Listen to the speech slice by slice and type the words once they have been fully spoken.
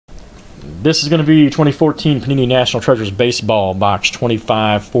This is going to be 2014 Panini National Treasures Baseball, box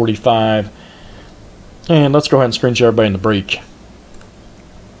 2545. And let's go ahead and screen share everybody in the break.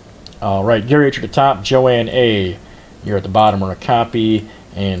 All right, Gary H at the top, Joanne A. You're at the bottom. We're going to copy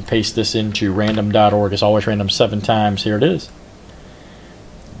and paste this into random.org. It's always random 7 times. Here it is.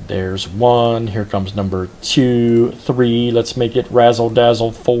 There's 1. Here comes number 2, 3. Let's make it razzle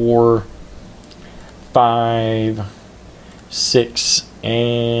dazzle. 4, 5, 6,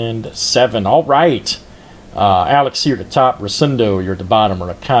 and 7. All right. Alex here at the top. Rosendo, you're at the bottom. We're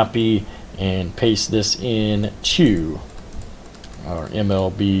going to copy and paste this in to our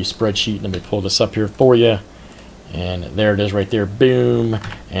MLB spreadsheet. Let me pull this up here for you. And there it is right there. Boom.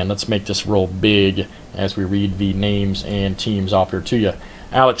 And let's make this roll big as we read the names and teams off here to you.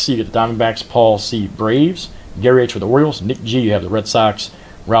 Alex C. at the Diamondbacks. Paul C. Braves. Gary H. with the Orioles. Nick G. you have the Red Sox.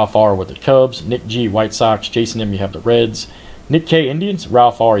 Ralph R. with the Cubs. Nick G. White Sox. Jason M. you have the Reds. Nick K. Indians.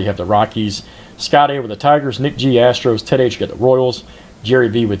 Ralph R. you have the Rockies. Scott A. with the Tigers. Nick G. Astros. Ted H. you got the Royals. Jerry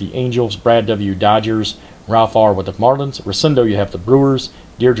V. with the Angels. Brad W. Dodgers. Ralph R. with the Marlins. Rosendo, you have the Brewers.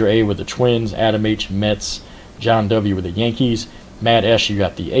 Deirdre A. with the Twins. Adam H. Mets. John W. with the Yankees. Matt S. you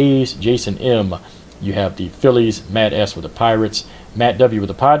got the A's. Jason M. you have the Phillies. Matt S. with the Pirates. Matt W. with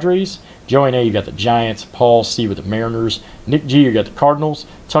the Padres. Joanne A. you got the Giants. Paul C. with the Mariners. Nick G. you got the Cardinals.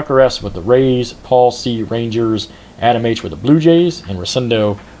 Tucker S. with the Rays. Paul C. Rangers. Adam H. with the Blue Jays. And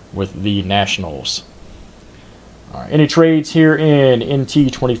Rosendo with the Nationals. All right, any trades here in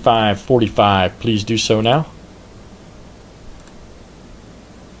NT 2545, please do so now.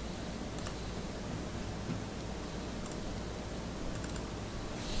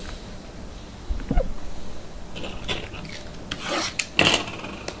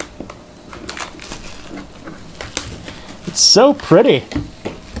 It's so pretty.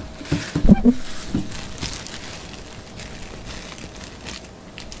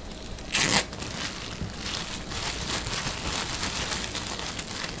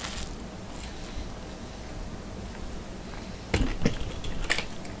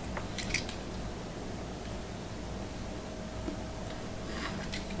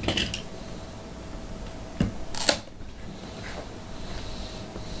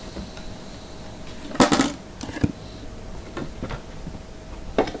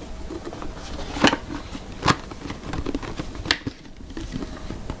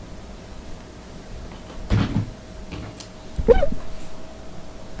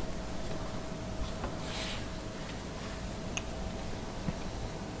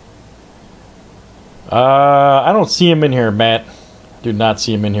 I don't see him in here, Matt. Do not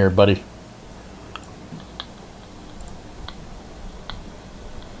see him in here, buddy.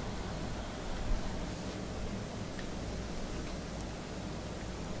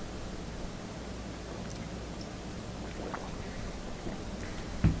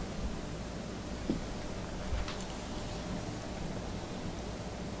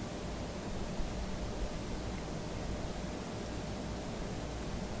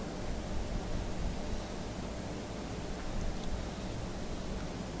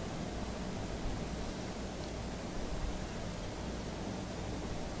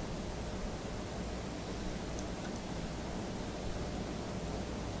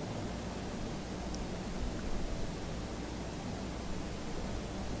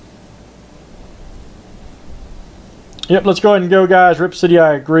 Yep, let's go ahead and go, guys. Rip City,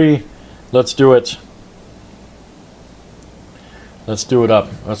 I agree. Let's do it. Let's do it up.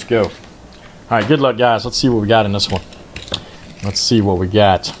 Let's go. All right, good luck, guys. Let's see what we got in this one. Let's see what we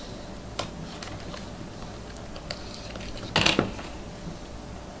got.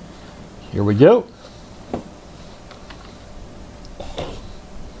 Here we go. All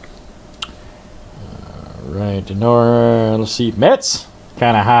right, Denora. Let's see. Mets.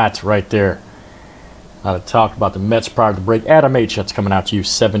 Kind of hot right there. A lot of talk about the Mets prior to the break. Adam H. That's coming out to you.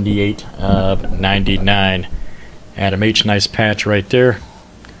 78 of 99. Adam H. Nice patch right there.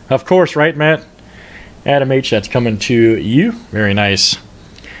 Of course, right, Matt? Adam H. That's coming to you. Very nice.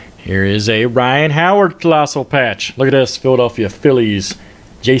 Here is a Ryan Howard colossal patch. Look at this. Philadelphia Phillies.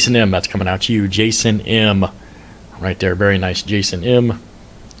 Jason M. That's coming out to you. Jason M. Right there. Very nice. Jason M.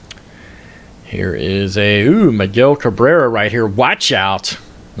 Here is a Miguel Cabrera right here. Watch out.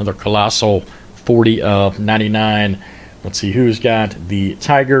 Another colossal 40 of 99. Let's see who's got the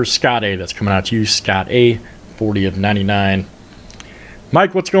Tigers. Scott A. That's coming out to you. Scott A. 40 of 99.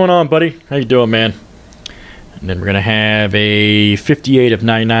 Mike, what's going on, buddy? How you doing, man? And then we're going to have a 58 of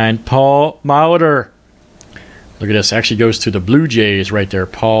 99. Paul Molitor. Look at this. Actually goes to the Blue Jays right there.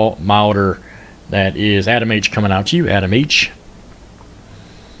 Paul Molitor. That is Adam H. coming out to you. Adam H.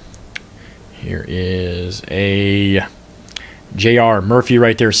 Here is a J.R. Murphy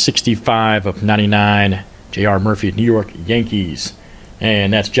right there, 65 of 99. J.R. Murphy, New York Yankees.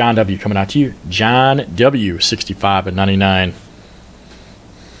 And that's John W. coming out to you. John W., 65 of 99.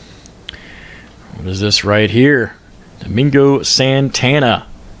 What is this right here? Domingo Santana,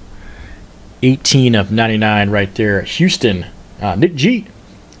 18 of 99 right there. Houston, Nick G.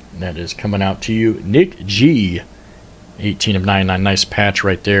 That is coming out to you. Nick G, 18 of 99. Nice patch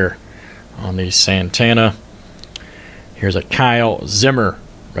right there on the Santana. Here's a Kyle Zimmer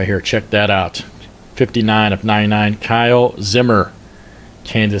right here. Check that out. 59 of 99. Kyle Zimmer,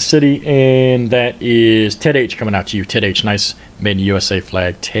 Kansas City. And that is Ted H. coming out to you. Ted H. Nice made in the USA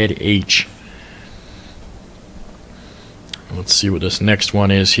flag. Ted H. Let's see what this next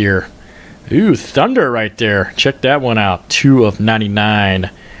one is here. Ooh, Thunder right there. Check that one out. 2 of 99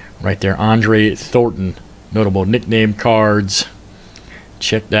 right there. Andre Thornton. Notable nickname cards.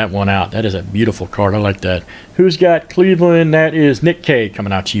 Check that one out. That is a beautiful card. I like that. Who's got Cleveland? That is Nick K.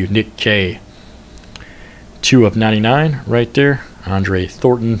 coming out to you. Nick K. 2 of 99 right there. Andre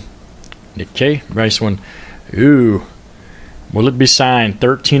Thornton. Nick K. Nice one. Ooh. Will it be signed?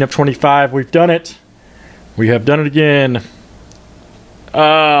 13 of 25. We've done it. We have done it again.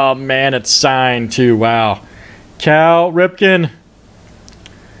 Oh, man, it's signed too. Wow. Cal Ripken.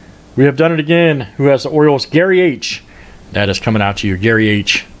 We have done it again. Who has the Orioles? Gary H. That is coming out to you. Gary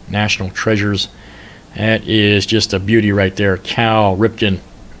H. National Treasures. That is just a beauty right there. Cal Ripken.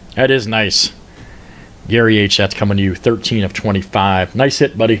 That is nice. Gary H. That's coming to you. 13 of 25. Nice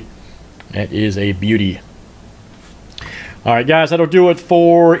hit, buddy. That is a beauty. All right, guys, that'll do it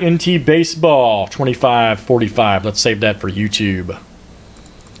for NT Baseball 25-45. Let's save that for YouTube.